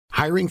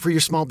Hiring for your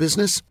small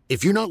business?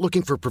 If you're not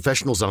looking for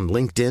professionals on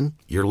LinkedIn,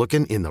 you're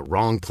looking in the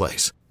wrong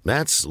place.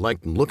 That's like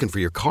looking for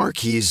your car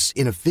keys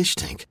in a fish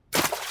tank.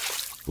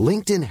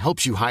 LinkedIn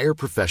helps you hire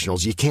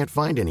professionals you can't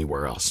find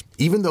anywhere else,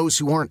 even those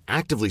who aren't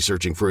actively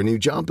searching for a new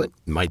job but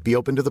might be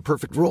open to the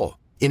perfect role.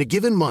 In a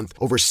given month,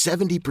 over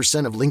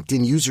 70% of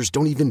LinkedIn users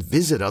don't even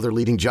visit other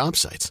leading job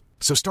sites.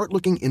 So start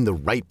looking in the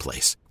right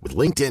place. With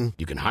LinkedIn,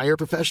 you can hire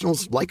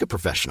professionals like a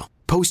professional.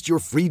 Post your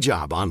free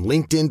job on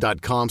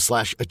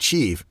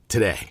linkedin.com/achieve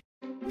today.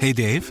 Hey,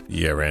 Dave.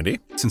 Yeah, Randy.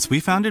 Since we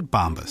founded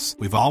Bombas,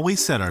 we've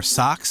always said our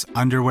socks,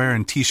 underwear,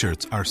 and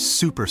T-shirts are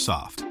super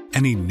soft.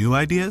 Any new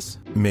ideas?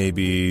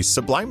 Maybe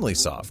sublimely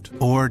soft.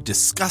 Or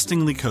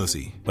disgustingly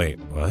cozy. Wait,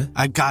 what?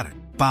 I got it.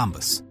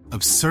 Bombas.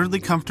 Absurdly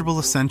comfortable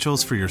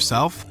essentials for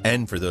yourself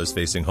and for those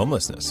facing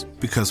homelessness.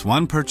 Because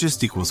one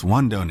purchased equals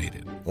one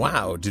donated.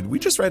 Wow, did we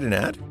just write an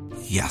ad?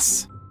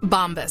 Yes.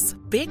 Bombas.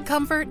 Big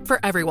comfort for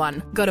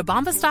everyone. Go to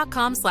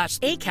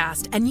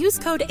bombas.com/ACAST and use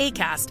code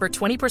ACAST for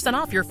 20%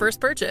 off your first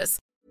purchase.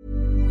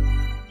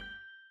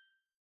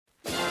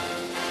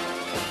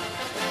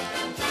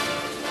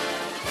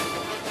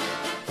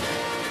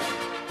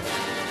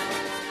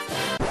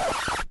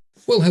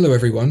 Well, hello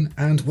everyone,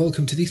 and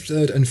welcome to the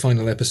third and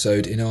final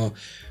episode in our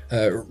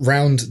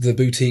round the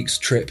boutiques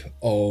trip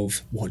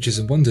of Watches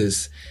and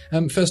Wonders.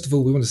 First of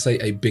all, we want to say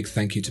a big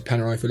thank you to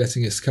Panerai for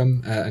letting us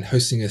come and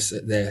hosting us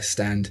at their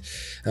stand.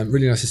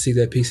 Really nice to see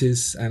their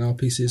pieces and our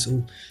pieces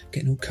all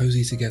getting all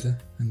cosy together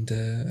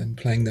and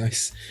playing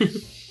nice.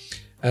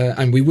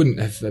 And we wouldn't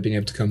have been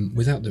able to come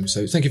without them,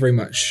 so thank you very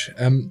much.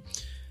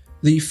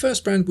 The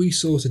first brand we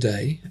saw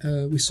today,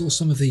 we saw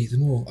some of the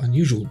more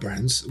unusual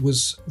brands,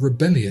 was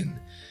Rebellion.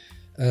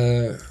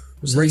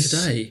 Was that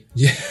today?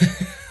 Yeah,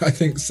 I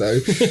think so.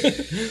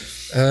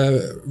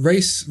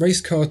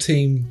 Race car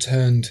team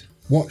turned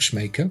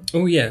watchmaker.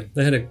 Oh yeah,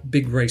 they had a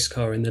big race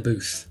car in their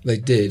booth. They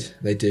did.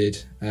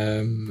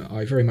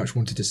 I very much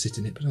wanted to sit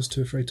in it, but I was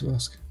too afraid to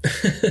ask.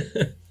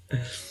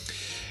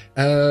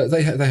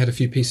 They had a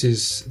few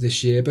pieces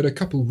this year, but a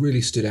couple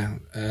really stood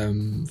out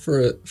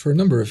for a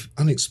number of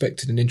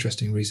unexpected and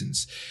interesting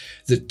reasons.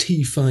 The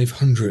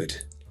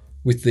T500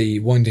 with the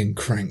winding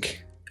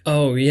crank.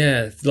 Oh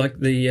yeah, like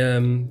the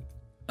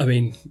I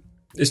mean,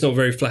 it's not a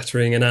very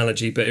flattering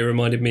analogy, but it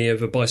reminded me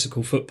of a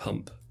bicycle foot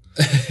pump.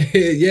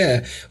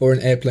 Yeah, or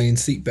an airplane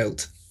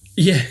seatbelt.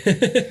 Yeah.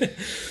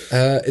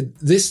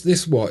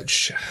 This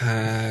watch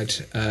had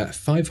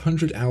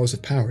 500 hours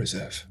of power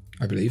reserve,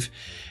 I believe,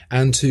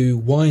 and to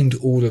wind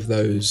all of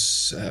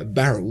those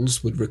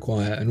barrels would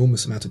require an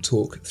enormous amount of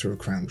torque through a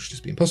crown, which would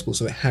just be impossible.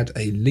 So it had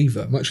a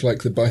lever, much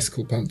like the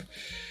bicycle pump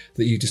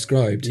that you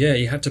described. Yeah,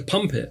 you had to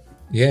pump it.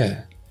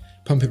 Yeah.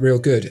 Pump it real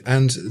good,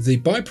 and the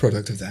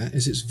byproduct of that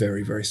is it's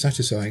very, very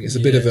satisfying. It's a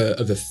bit of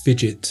a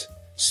fidget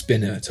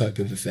spinner type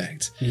of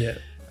effect. Yeah,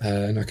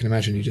 and I can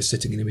imagine you just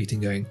sitting in a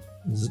meeting going.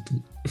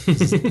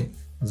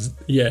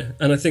 Yeah,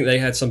 and I think they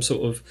had some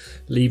sort of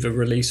lever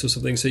release or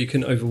something, so you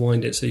couldn't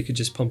overwind it, so you could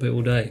just pump it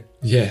all day.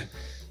 Yeah.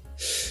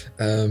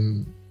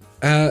 The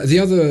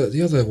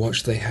other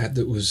watch they had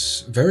that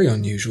was very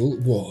unusual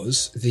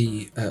was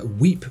the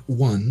Weep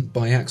One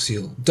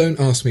biaxial. Don't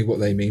ask me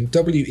what they mean.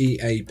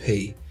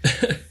 WEAP.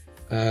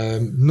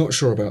 Not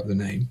sure about the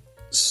name.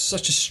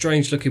 Such a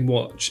strange looking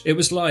watch. It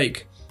was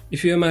like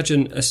if you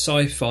imagine a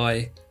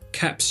sci-fi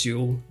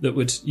capsule that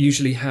would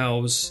usually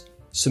house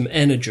some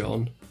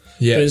energon,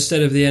 but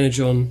instead of the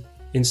energon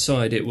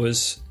inside, it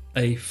was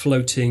a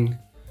floating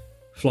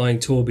flying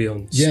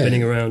tourbillon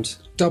spinning around.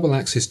 Double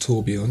axis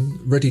tourbillon,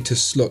 ready to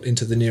slot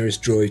into the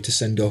nearest droid to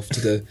send off to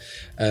the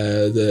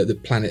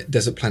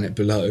desert planet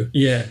below.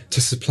 Yeah, to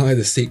supply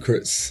the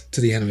secrets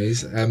to the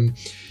enemies.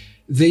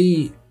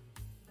 The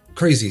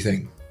crazy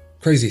thing,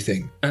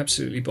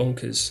 absolutely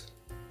bonkers.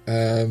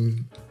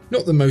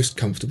 Not the most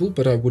comfortable,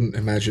 but I wouldn't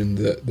imagine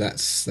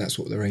that's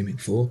what they're aiming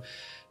for.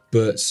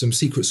 But some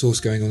secret sauce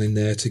going on in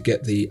there to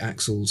get the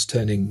axles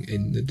turning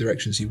in the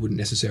directions you wouldn't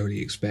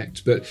necessarily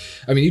expect. But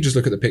I mean, you just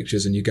look at the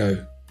pictures and you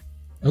go,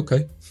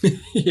 okay.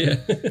 Yeah.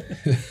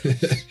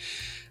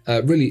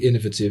 Really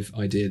innovative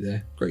idea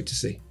there. Great to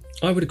see.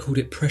 I would have called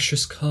it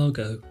precious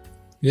cargo.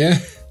 Yeah.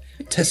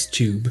 Test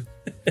tube.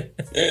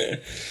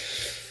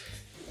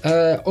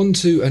 On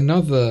to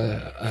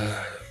another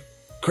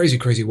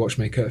crazy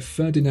watchmaker,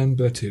 Ferdinand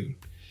Berthoud,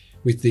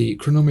 with the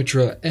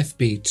chronometer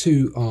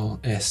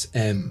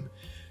FB2RSM.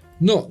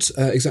 Not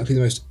exactly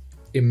the most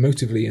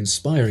emotively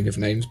inspiring of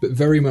names, but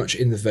very much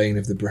in the vein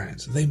of the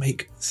brand. They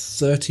make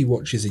 30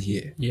 watches a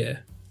year. Yeah.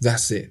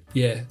 That's it.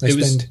 Yeah.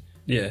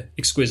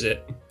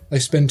 Exquisite. They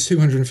spend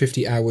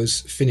 250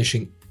 hours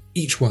finishing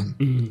each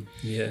one.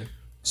 Yeah.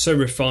 So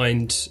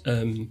refined,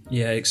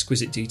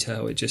 exquisite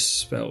detail. It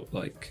just felt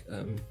like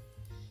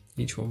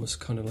each one was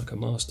kind of like a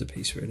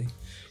masterpiece, really.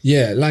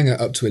 Yeah, Langer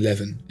up to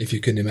 11, if you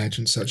can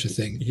imagine such a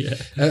thing. Yeah.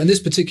 And this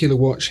particular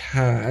watch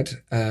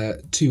had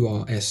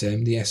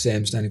 2RSM, the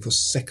SM standing for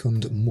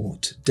second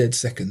mort, dead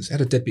seconds. It had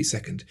a deadbeat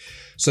second.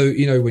 So,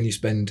 you know, when you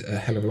spend a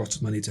hell of a lot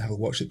of money to have a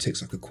watch that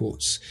ticks like a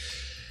quartz.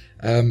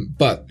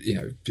 But, you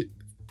know,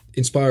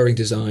 inspiring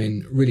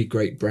design, really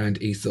great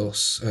brand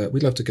ethos.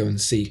 We'd love to go and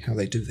see how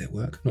they do their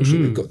work. Not sure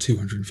we've got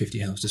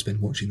 250 hours to spend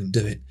watching them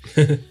do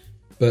it.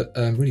 But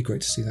really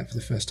great to see that for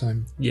the first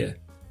time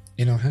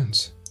in our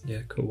hands.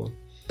 Yeah, cool one.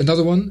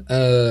 Another one,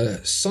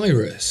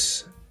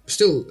 Cyrus.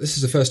 Still, this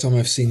is the first time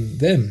I've seen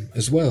them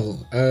as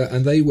well.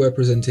 And they were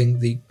presenting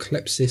the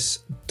Klepsis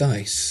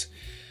dice.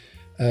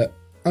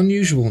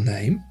 Unusual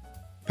name.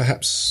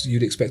 Perhaps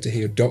you'd expect to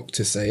hear a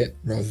doctor say it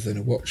rather than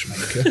a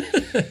watchmaker.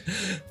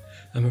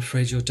 I'm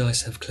afraid your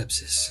dice have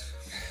Klepsis.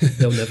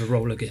 They'll never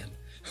roll again.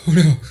 Oh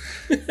no.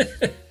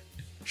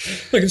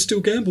 I can still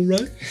gamble,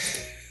 right?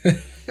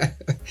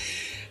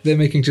 They're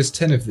making just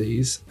 10 of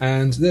these,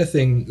 and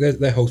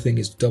their whole thing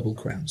is double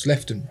crowns,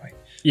 left and right.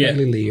 Yeah.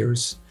 Little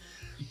ears.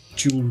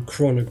 Dual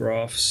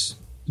chronographs.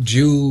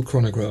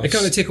 It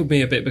kind of tickled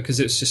me a bit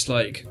because it's just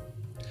like,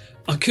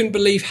 I couldn't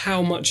believe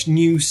how much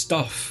new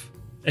stuff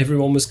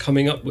everyone was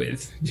coming up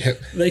with.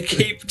 Yep. They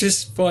keep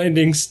just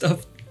finding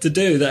stuff to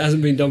do that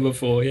hasn't been done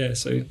before. Yeah,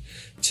 so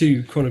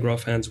 2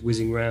 chronograph hands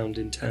whizzing round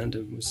in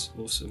tandem was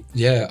awesome.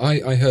 Yeah,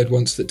 I heard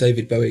once that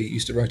David Bowie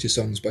used to write his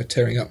songs by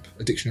tearing up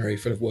a dictionary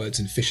full of words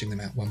and fishing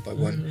them out one by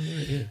one. Right,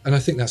 yeah. And I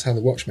think that's how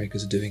the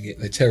watchmakers are doing it.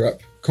 They tear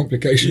up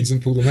complications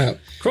and pull them out.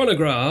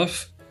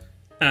 Chronograph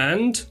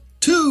and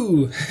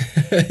 2.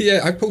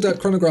 Yeah, I pulled out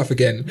chronograph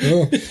again.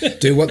 Oh,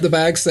 do what the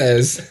bag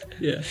says.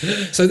 Yeah.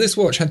 So this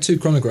watch had 2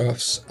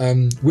 chronographs,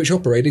 which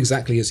operate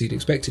exactly as you'd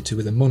expect it to,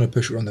 with a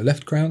monopusher on the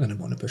left crown and a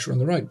monopusher on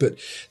the right, but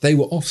they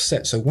were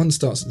offset, so one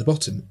starts at the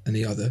bottom and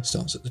the other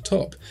starts at the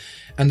top.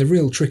 And the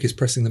real trick is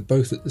pressing them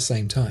both at the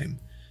same time.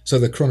 So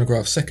the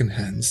chronograph second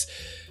hands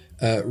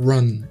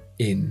run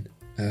in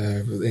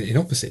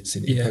opposites,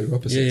 in polar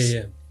opposites.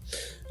 Yeah.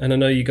 And I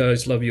know you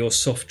guys love your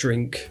soft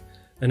drink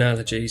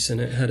analogies,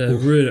 and it had a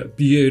really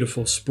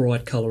beautiful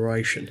Sprite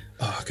coloration.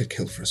 Oh, I could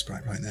kill for a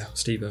Sprite right now.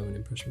 Steve Owen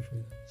impression for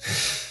you.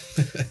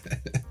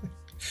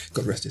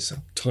 God rest his soul.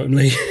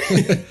 Timely.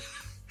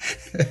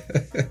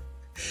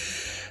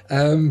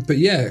 But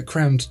yeah,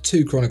 crammed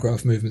 2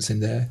 chronograph movements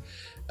in there,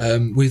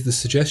 with the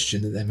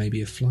suggestion that there may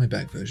be a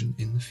flyback version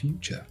in the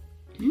future.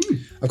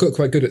 I've got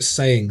quite good at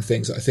saying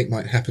things that I think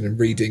might happen and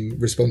reading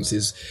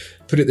responses.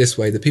 Put it this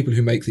way, the people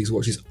who make these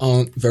watches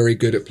aren't very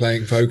good at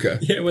playing poker.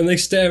 Yeah, when they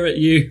stare at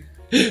you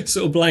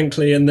sort of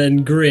blankly and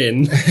then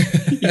grin,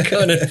 you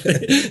kind of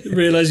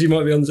realise you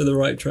might be onto the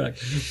right track.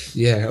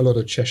 Yeah, a lot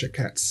of Cheshire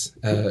Cats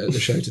at the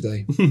show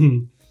today.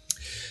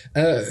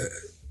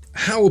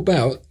 How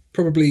about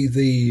probably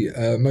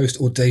the most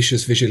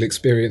audacious visual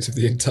experience of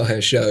the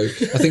entire show?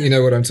 I think you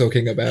know what I'm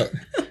talking about.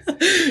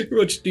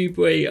 Roger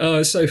Dubuis. Oh,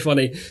 it's so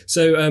funny.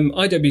 So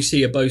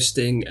IWC are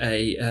boasting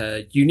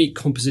a unique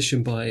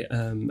composition by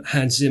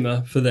Hans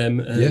Zimmer for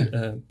them,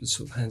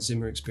 sort of Hans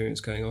Zimmer experience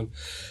going on.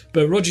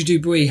 But Roger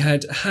Dubuis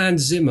had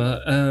Hans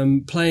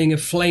Zimmer playing a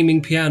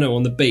flaming piano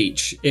on the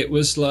beach. It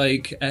was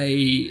like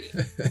a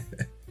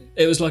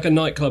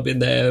nightclub in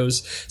there. There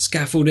was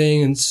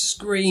scaffolding and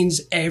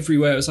screens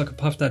everywhere. It was like a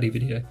Puff Daddy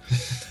video.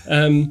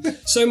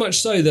 So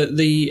much so that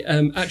the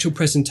actual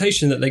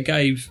presentation that they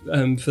gave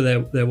for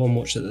their one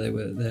watch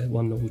their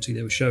one novelty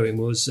they were showing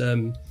was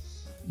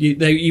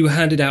you were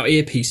handed out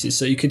earpieces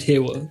so you could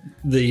hear what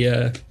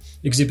the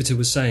exhibitor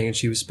was saying, and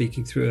she was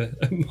speaking through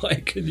a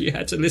mic, and you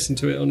had to listen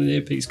to it on an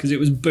earpiece because it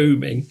was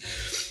booming.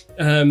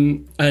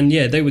 And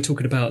yeah, they were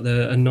talking about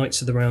a Knights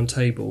of the Round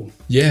Table.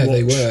 Yeah, watch.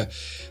 They were.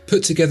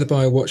 Put together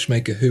by a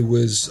watchmaker who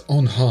was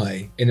on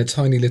high in a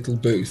tiny little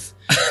booth,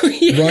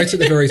 right at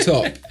the very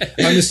top.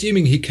 I'm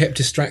assuming he kept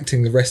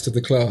distracting the rest of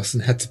the class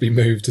and had to be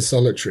moved to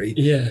solitary.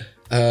 Yeah.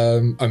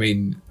 I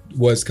mean,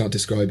 words can't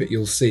describe it.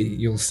 You'll see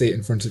it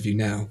in front of you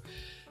now.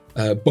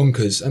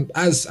 Bonkers,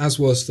 as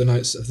was the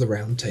Knights of the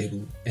Round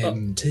Table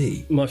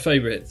MT. My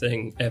favourite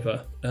thing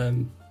ever.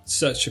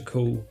 Such a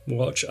cool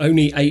watch.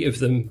 Only 8 of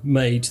them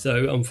made,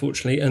 though,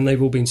 unfortunately, and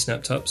they've all been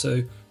snapped up, so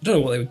I don't know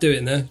what they were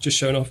doing there, just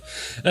showing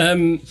off.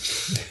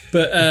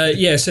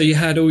 Yeah, so you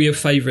had all your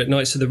favourite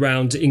Knights of the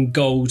Round in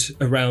gold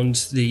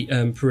around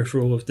the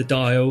peripheral of the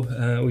dial.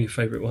 All your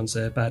favourite ones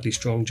there, Badly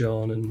Strong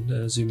John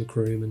and Zuma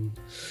Kroom and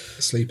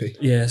Sleepy.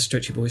 Yeah,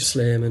 Stretchy Boy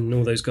Slim and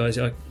all those guys.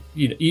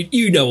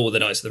 You know all the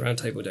Knights of the Round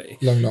Table, don't you?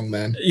 Long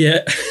man.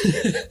 Yeah.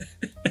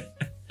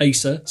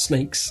 Acer,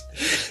 Snakes.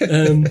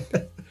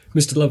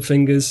 Mr.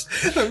 Lovefingers.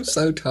 I'm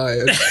so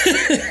tired.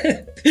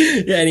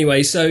 Yeah,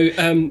 anyway, so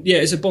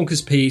it's a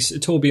bonkers piece, a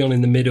tourbillon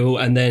in the middle,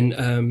 and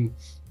then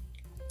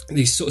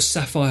these sort of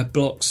sapphire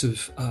blocks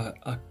of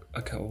I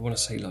want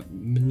to say like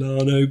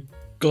Milano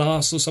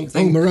glass or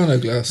something. Oh, Murano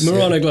glass.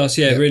 Glass,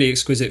 yeah, really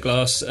exquisite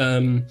glass.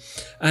 And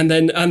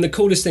the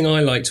coolest thing I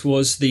liked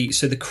was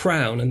the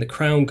crown and the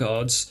crown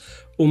guards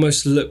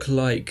almost look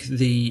like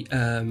the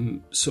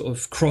sort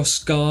of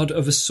cross guard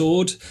of a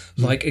sword,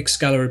 like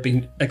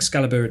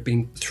Excalibur had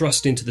been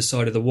thrust into the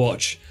side of the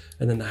watch,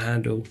 and then the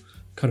handle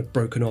kind of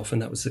broken off,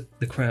 and that was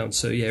the crown.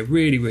 So yeah,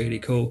 really, really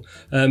cool.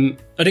 I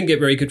didn't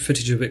get very good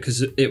footage of it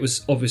because it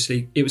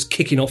was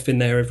kicking off in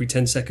there every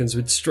 10 seconds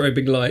with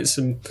strobing lights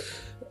and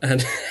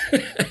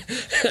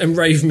and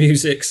rave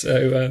music.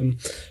 So,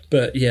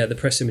 but yeah, the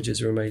press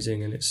images are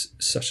amazing, and it's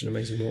such an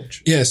amazing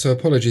watch. Yeah, so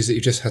apologies that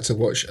you just had to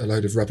watch a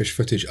load of rubbish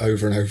footage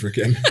over and over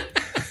again.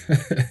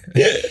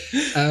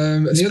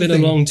 It's been a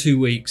long 2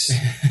 weeks.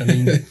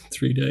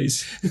 3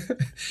 days.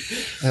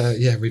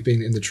 Yeah, we've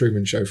been in the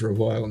Truman Show for a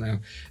while now.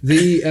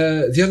 The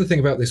other thing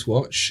about this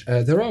watch,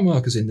 there are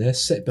markers in there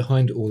set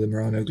behind all the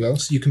Murano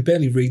glass. You can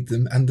barely read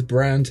them, and the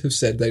brand have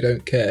said they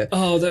don't care.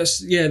 Oh,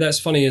 that's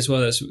funny as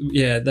well.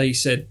 They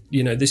said,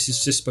 this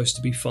is just supposed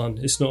to be fun.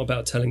 It's not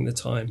about telling the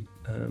time.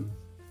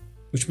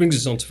 Which brings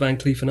us on to Van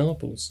Cleef &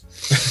 Arpels.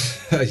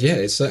 Yeah,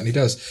 it certainly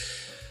does.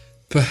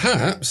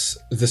 Perhaps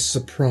the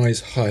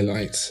surprise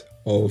highlight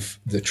of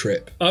the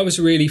trip. I was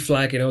really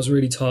flagging. I was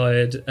really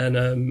tired,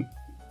 and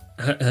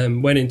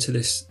went into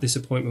this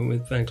appointment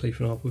with Van Cleef &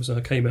 Arpels, and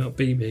I came out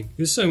beaming.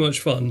 It was so much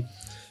fun.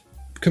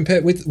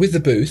 Compared with the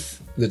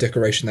booth, the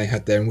decoration they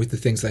had there, and with the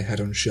things they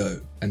had on show,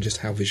 and just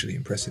how visually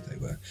impressive they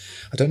were.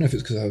 I don't know if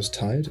it's because I was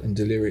tired and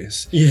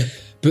delirious. Yeah.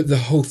 But the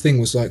whole thing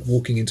was like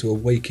walking into a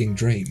waking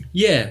dream.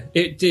 Yeah,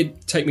 it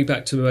did take me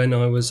back to when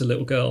I was a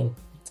little girl.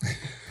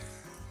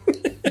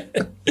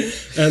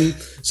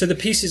 So the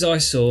pieces I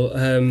saw,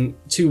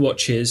 2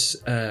 watches,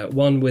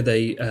 one with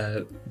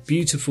a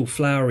beautiful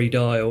flowery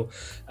dial,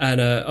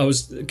 and I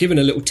was given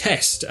a little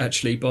test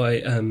actually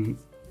by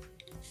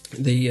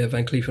the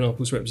Van Cleef &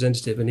 Arpels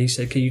representative, and he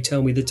said, "Can you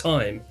tell me the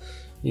time?"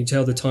 You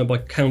tell the time by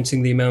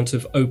counting the amount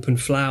of open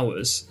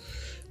flowers.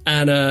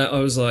 And I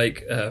was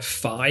like,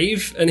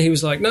 5? And he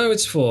was like, "No,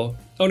 it's 4.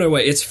 Oh no,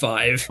 wait, it's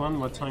 5.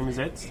 What time is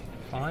it?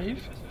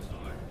 5?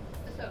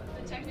 So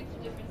the technical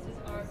differences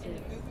are in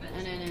the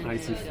movement. I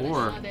see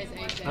 4.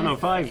 Oh no,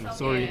 5.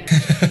 Sorry.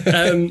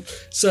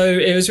 So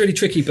it was really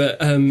tricky, but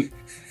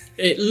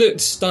it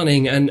looked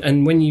stunning.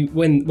 And when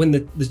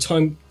the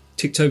time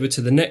ticked over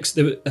to the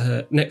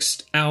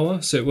next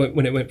hour, so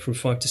when it went from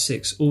 5 to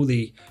 6, all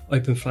the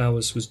open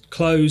flowers was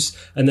closed,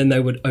 and then they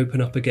would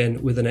open up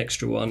again with an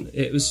extra one.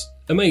 It was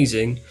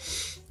amazing.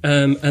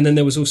 And then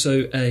there was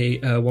also a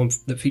one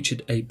that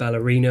featured a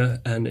ballerina,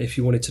 and if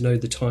you wanted to know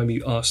the time,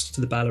 you asked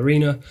the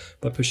ballerina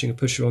by pushing a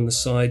pusher on the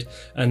side,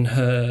 and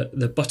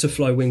the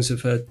butterfly wings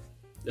of her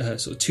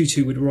sort of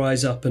tutu would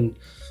rise up and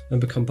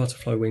become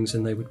butterfly wings,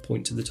 and they would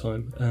point to the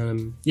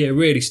time. Yeah,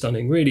 really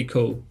stunning, really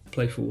cool,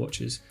 playful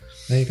watches.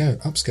 There you go,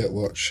 upskirt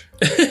watch.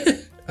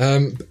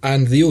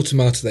 And the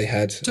automata they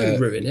had... Don't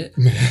ruin it.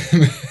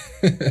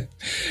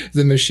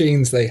 The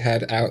machines they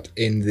had out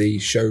in the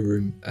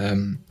showroom...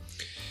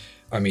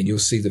 you'll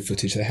see the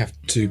footage. They have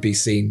to be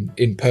seen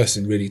in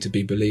person, really, to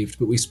be believed.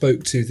 But we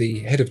spoke to the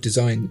head of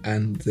design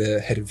and the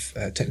head of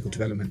technical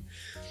development.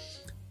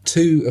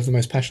 2 of the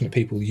most passionate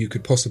people you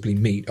could possibly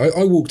meet.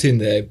 I walked in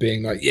there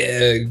being like,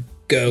 yeah,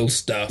 girl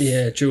stuff.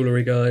 Yeah,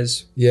 jewellery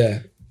guys.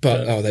 Yeah,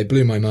 but they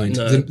blew my mind.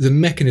 No. The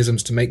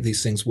mechanisms to make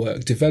these things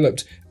work,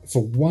 developed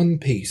for one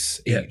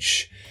piece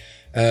each,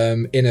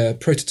 in a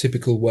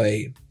prototypical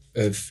way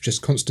of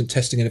just constant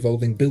testing and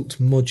evolving, built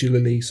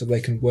modularly so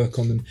they can work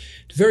on them.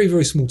 Very,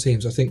 very small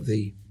teams. I think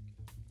the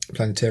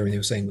planetarium, they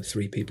were saying, were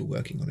 3 people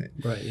working on it.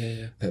 Right,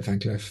 yeah. At Van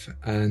Cleef.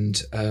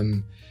 And,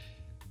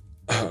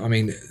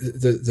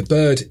 the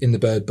bird in the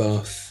bird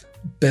bath,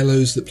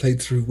 bellows that played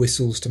through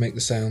whistles to make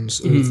the sounds,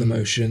 all of the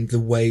motion, the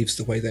waves,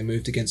 the way they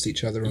moved against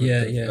each other.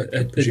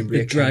 Presumably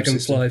a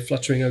dragonfly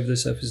fluttering over the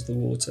surface of the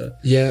water.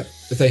 Yeah,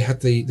 they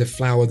had the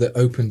flower that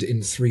opened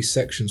in 3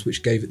 sections,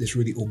 which gave it this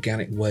really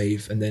organic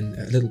wave, and then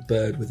a little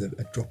bird with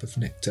a drop of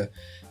nectar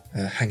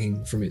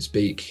hanging from its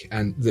beak,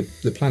 and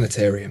the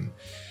planetarium.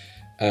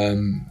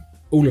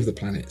 All of the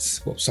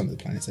planets, well, some of the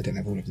planets, they didn't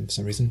have all of them for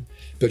some reason,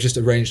 but just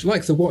arranged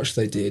like the watch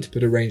they did,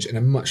 but arranged in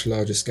a much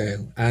larger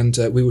scale. And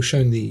we were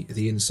shown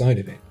the inside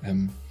of it.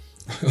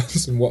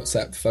 Some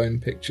WhatsApp phone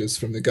pictures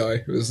from the guy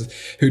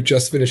who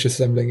just finished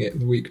assembling it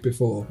the week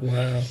before.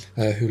 Wow.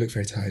 Who looked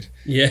very tired.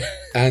 Yeah.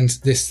 And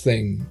this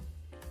thing,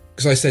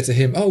 because I said to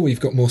him, "Oh,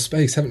 we've got more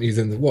space, haven't you,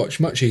 than the watch?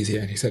 Much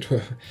easier." And he said,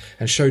 well,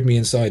 and showed me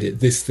inside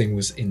it. This thing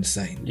was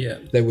insane. Yeah.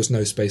 There was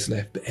no space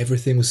left, but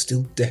everything was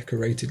still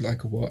decorated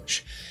like a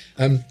watch.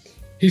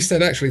 He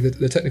said, actually,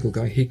 the technical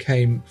guy, he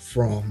came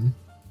from...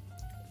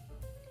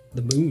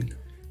 the moon.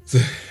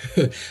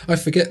 I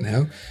forget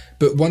now,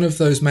 but one of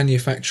those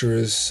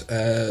manufacturers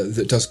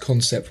that does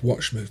concept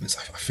watch movements,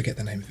 I forget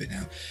the name of it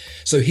now.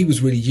 So he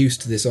was really used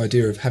to this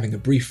idea of having a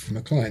brief from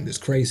a client that's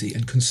crazy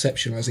and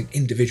conceptualising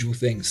individual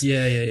things.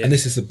 Yeah. And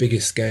this is the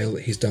biggest scale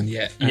that he's done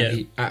yet, and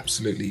he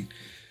absolutely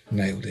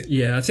nailed it.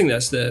 Yeah, I think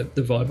that's the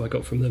vibe I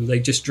got from them. They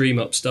just dream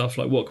up stuff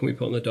like, what can we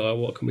put on the dial,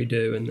 what can we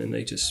do, and then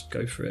they just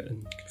go for it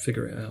and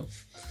figure it out.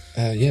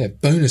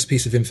 Bonus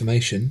piece of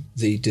information,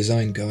 the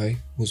design guy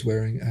was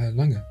wearing a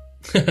Lange.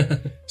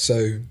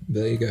 So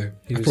there you go.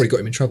 I've probably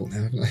got him in trouble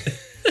now, haven't I?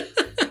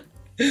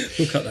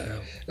 We'll cut that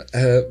out.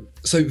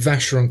 So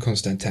Vacheron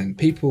Constantin,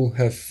 people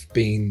have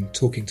been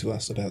talking to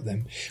us about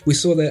them. We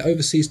saw their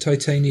overseas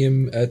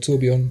titanium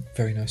tourbillon,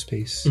 very nice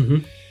piece,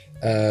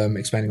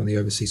 expanding on the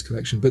overseas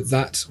collection, but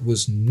that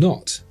was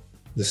not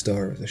the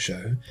star of the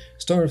show.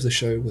 Star of the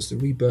show was the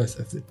rebirth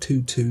of the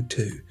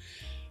 222.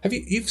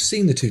 You've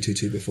seen the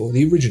 222 before,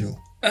 the original?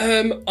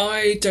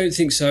 I don't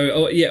think so.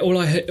 Oh, yeah,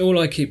 all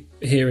I keep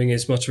hearing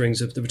is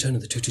mutterings of the return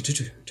of the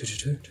 222.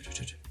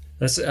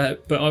 That's.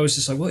 But I was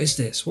just like, what is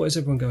this? What is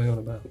everyone going on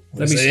about?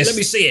 Let me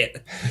see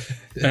it.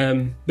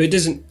 But it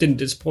didn't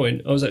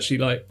disappoint. I was actually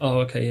like, oh,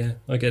 okay, yeah,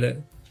 I get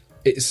it.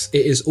 It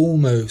is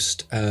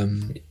almost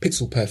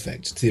pixel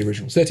perfect to the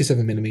original.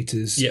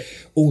 37mm,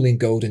 all in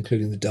gold,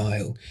 including the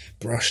dial,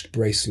 brushed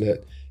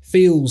bracelet.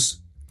 Feels,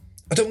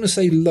 I don't want to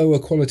say lower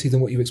quality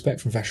than what you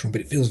expect from Vacheron,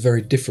 but it feels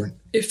very different.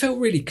 It felt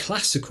really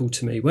classical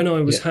to me. When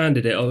I was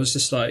handed it, I was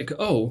just like,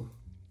 oh,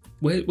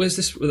 where's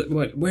this?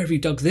 Where have you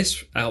dug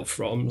this out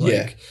from?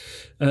 Like,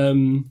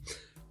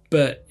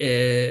 But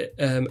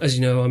as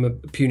you know, I'm a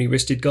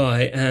puny-wristed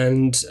guy,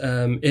 and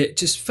it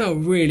just felt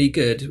really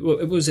good.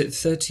 What was it,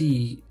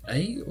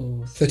 38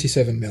 or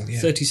 37 mil? Yeah,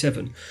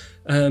 37,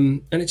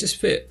 and it just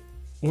fit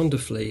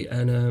wonderfully.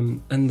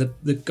 And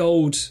the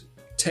gold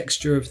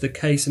texture of the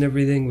case and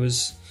everything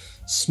was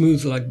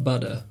smooth like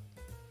butter.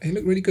 It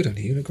looked really good on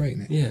you. You look great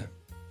in it. Yeah,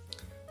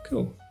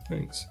 cool.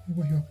 Thanks.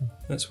 Well, you're welcome.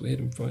 That's weird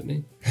and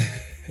frightening.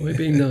 Why are you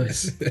being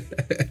nice?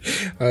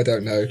 I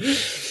don't know.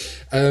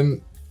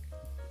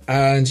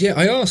 And yeah,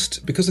 I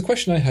asked, because the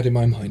question I had in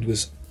my mind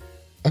was,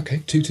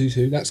 okay,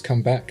 222, that's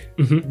come back.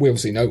 Mm-hmm. We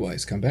obviously know why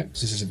it's come back,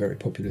 because this is a very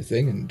popular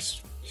thing, and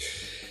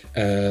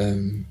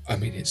I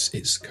mean, it's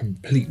a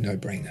complete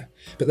no-brainer.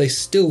 But they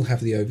still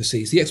have the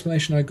overseas. The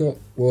explanation I got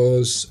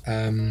was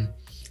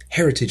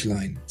Heritage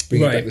Line,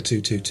 bringing back the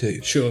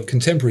 222. Sure.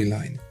 Contemporary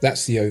Line,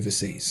 that's the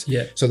overseas.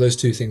 Yeah. So those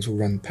two things will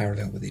run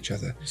parallel with each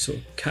other. Sort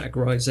of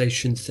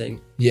categorization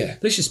thing. Yeah.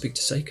 They should speak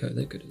to Seiko,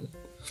 they're good at that.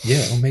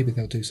 Yeah, or maybe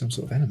they'll do some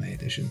sort of anime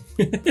edition.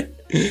 But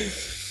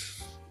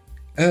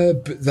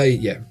they,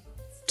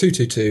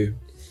 222.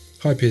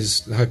 The hype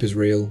is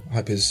real.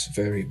 Hype is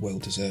very well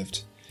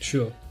deserved.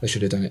 Sure. They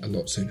should have done it a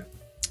lot sooner.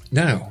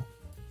 Now,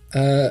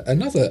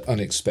 another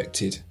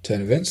unexpected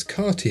turn of events,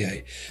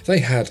 Cartier. They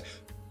had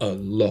a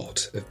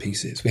lot of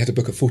pieces. We had to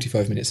book a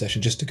 45-minute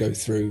session just to go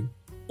through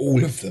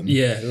all of them.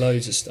 Yeah,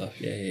 loads of stuff.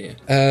 Yeah.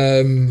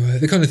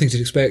 The kind of things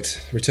you'd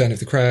expect. Return of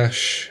the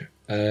Crash.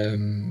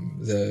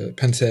 The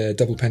Panthère,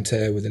 double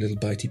Panthère with a little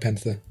bitey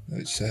panther,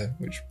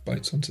 which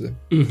bites onto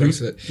the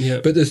bracelet. Yeah.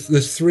 But the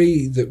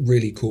three that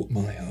really caught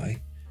my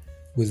eye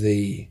were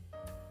the,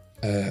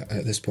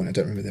 at this point I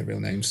don't remember their real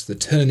names, the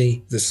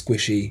Turny, the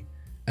Squishy,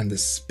 and the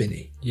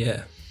Spinny.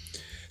 Yeah.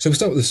 So we'll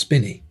start with the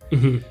Spinny.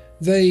 Mm-hmm.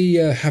 They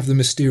have the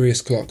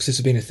mysterious clocks. This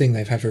has been a thing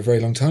they've had for a very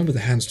long time, where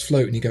the hands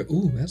float and you go,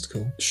 ooh, that's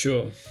cool.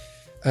 Sure.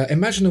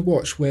 Imagine a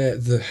watch where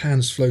the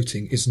hands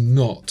floating is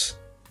not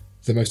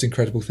the most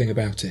incredible thing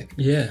about it.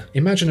 Yeah.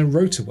 Imagine a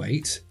rotor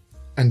weight,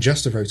 and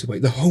just a rotor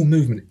weight, the whole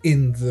movement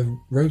in the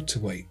rotor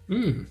weight.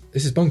 Mm.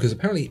 This is bonkers.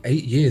 Apparently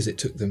 8 years it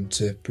took them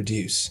to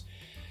produce.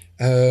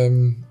 Yeah,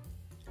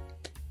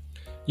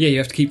 you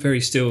have to keep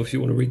very still if you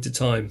want to read the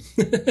time.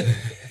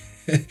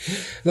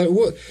 Like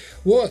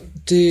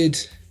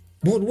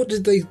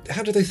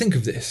how did they think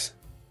of this?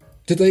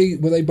 Were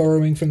they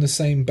borrowing from the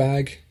same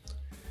bag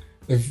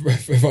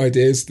of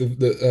ideas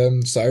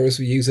that Cyrus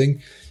were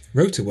using?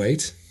 Rotor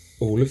weight,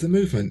 all of the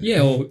movement.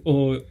 Yeah,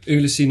 or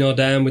Ulysse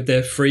Nardin with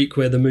their freak,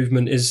 where the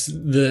movement is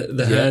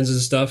the hands and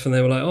stuff, and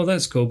they were like, oh,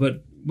 that's cool,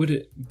 but would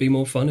it be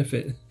more fun if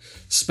it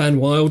span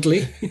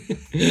wildly?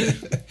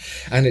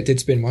 And it did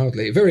spin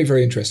wildly. Very,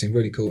 very interesting,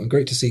 really cool, and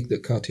great to see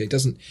that Cartier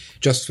doesn't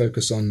just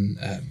focus on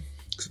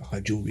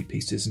high jewellery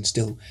pieces and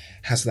still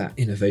has that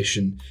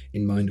innovation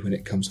in mind when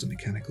it comes to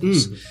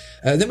mechanicals.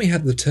 Then we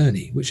had the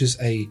Turny, which is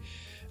a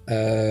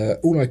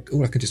all I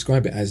can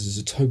describe it as is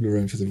a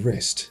Toblerone for the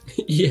wrist.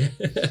 Yeah.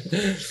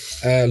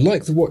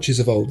 Like the watches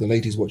of old, the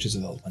ladies' watches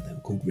of old, when they were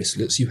called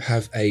wristlets, you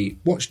have a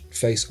watch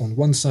face on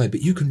one side,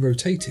 but you can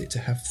rotate it to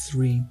have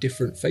 3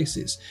 different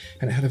faces.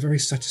 And it had a very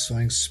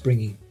satisfying,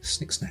 springy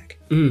snick-snack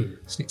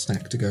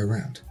to go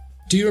around.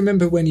 Do you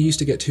remember when you used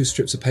to get 2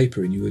 strips of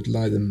paper and you would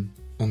lie them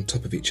on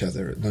top of each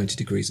other at 90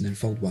 degrees and then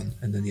fold one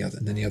and then the other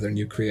and then the other, and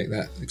you create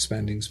that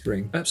expanding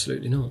spring?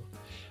 Absolutely not.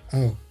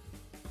 Oh,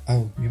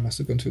 you must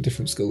have gone to a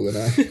different school than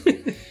I.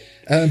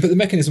 But the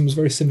mechanism was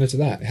very similar to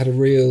that. It had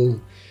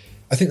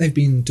I think they've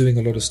been doing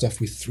a lot of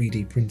stuff with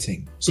 3D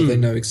printing, so they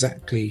know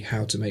exactly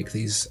how to make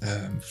these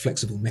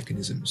flexible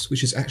mechanisms,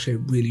 which is actually a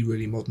really,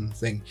 really modern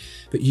thing,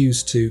 but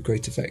used to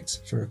great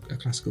effect for a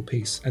classical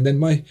piece. And then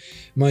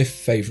my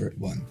favourite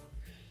one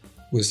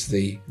was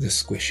the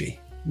Squishy.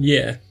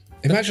 Yeah.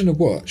 Imagine a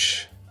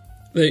watch.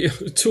 They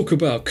talk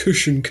about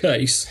cushion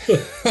case.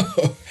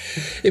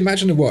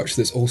 Imagine a watch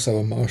that's also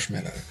a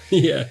marshmallow.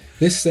 Yeah.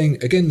 This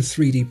thing, again,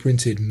 3D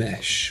printed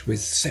mesh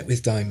set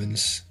with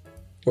diamonds.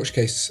 Watch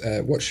face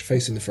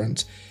in the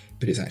front,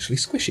 but it's actually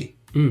squishy.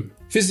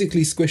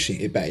 Physically squishy.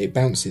 It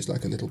bounces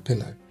like a little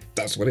pillow.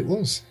 That's what it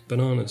was.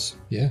 Bananas.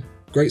 Yeah.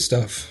 Great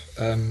stuff.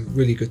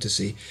 Really good to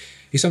see.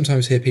 You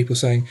sometimes hear people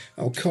saying,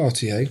 oh,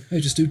 Cartier,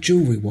 they just do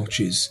jewellery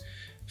watches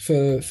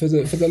for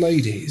the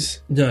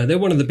ladies. No, they're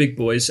one of the big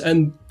boys,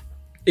 and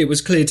it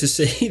was clear to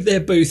see their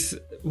booth.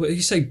 Well,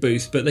 you say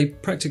booth, but they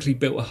practically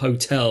built a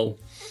hotel.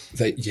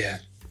 They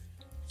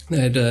They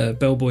had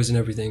bellboys and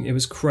everything. It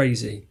was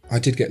crazy. I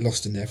did get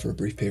lost in there for a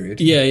brief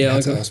period. Yeah. I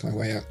had to ask my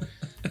way out.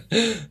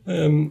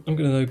 I'm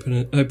going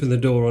to open the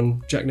door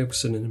on Jack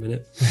Nicholson in a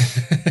minute.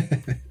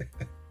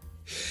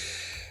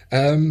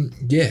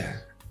 Yeah.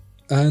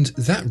 And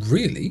that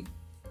really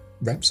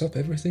wraps up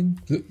everything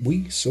that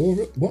we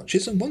saw at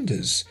Watches and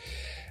Wonders.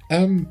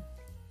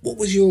 What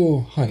was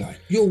your highlight?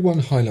 Your one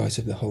highlight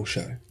of the whole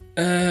show?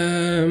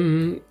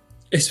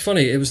 It's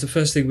funny. It was the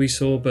first thing we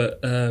saw,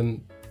 but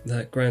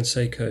that Grand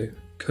Seiko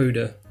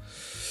Coda,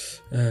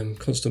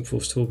 Constant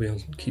Force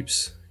Tourbillon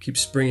keeps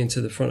springing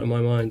to the front of my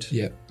mind.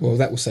 Yeah, well,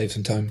 that will save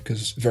some time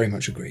because very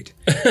much agreed.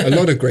 A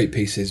lot of great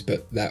pieces,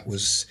 but that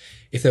was,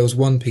 if there was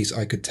one piece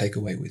I could take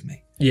away with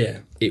me,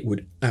 it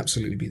would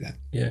absolutely be that.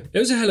 Yeah, it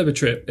was a hell of a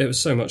trip. It was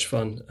so much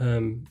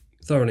fun.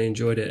 Thoroughly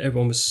enjoyed it.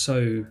 Everyone was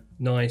so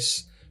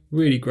nice.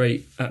 Really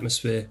great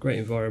atmosphere, great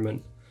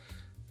environment.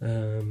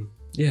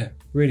 Yeah,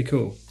 really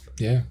cool.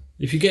 Yeah.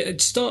 If you get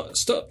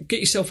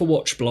yourself a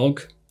watch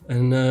blog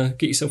and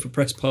get yourself a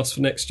press pass for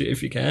next year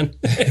if you can.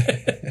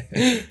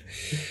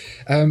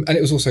 And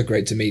it was also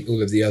great to meet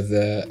all of the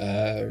other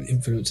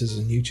influencers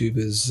and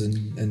YouTubers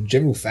and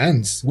general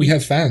fans. We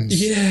have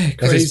fans. Yeah,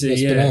 crazy.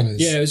 That's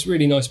bananas. Yeah, it was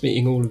really nice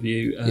meeting all of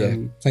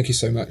you. Thank you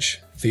so much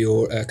for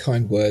your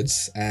kind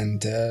words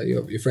and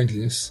your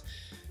friendliness.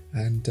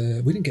 And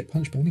we didn't get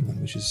punched by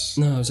anyone, which is...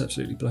 No, I was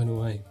absolutely blown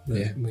away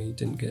that we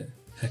didn't get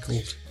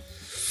heckled.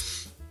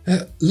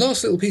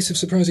 Last little piece of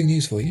surprising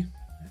news for you.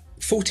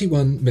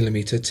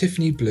 41mm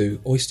Tiffany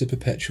Blue Oyster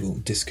Perpetual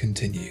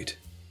discontinued.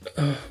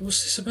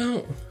 What's this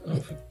about? Oh,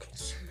 for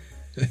God's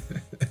sake.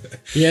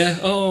 Yeah,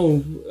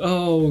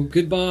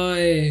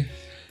 goodbye.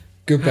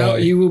 Goodbye.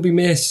 You will be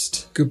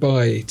missed.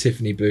 Goodbye,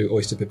 Tiffany Blue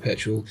Oyster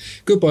Perpetual.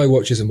 Goodbye,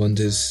 Watches and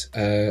Wonders.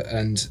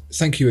 And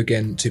thank you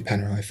again to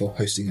Panerai for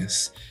hosting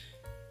us.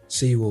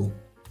 See you all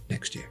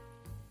next year.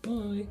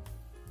 Bye.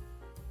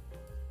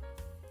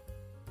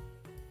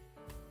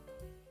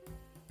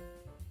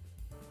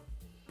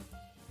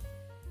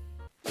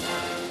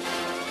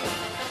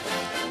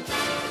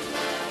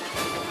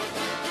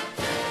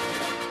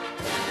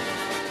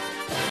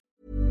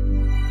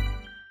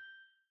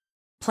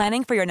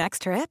 Planning for your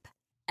next trip?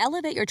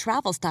 Elevate your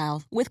travel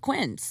style with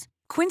Quince.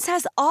 Quince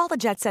has all the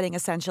jet-setting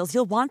essentials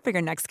you'll want for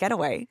your next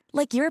getaway,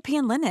 like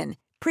European linen,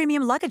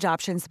 premium luggage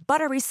options,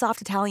 buttery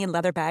soft Italian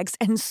leather bags,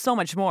 and so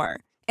much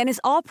more. And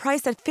is all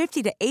priced at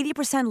 50 to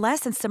 80%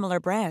 less than similar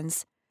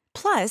brands.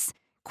 Plus,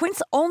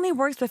 Quince only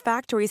works with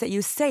factories that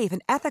use safe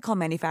and ethical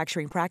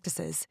manufacturing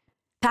practices.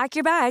 Pack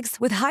your bags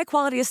with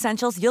high-quality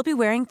essentials you'll be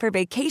wearing for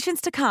vacations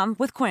to come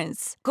with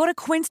Quince. Go to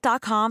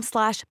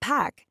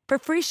quince.com/pack for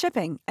free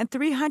shipping and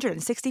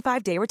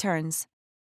 365-day returns.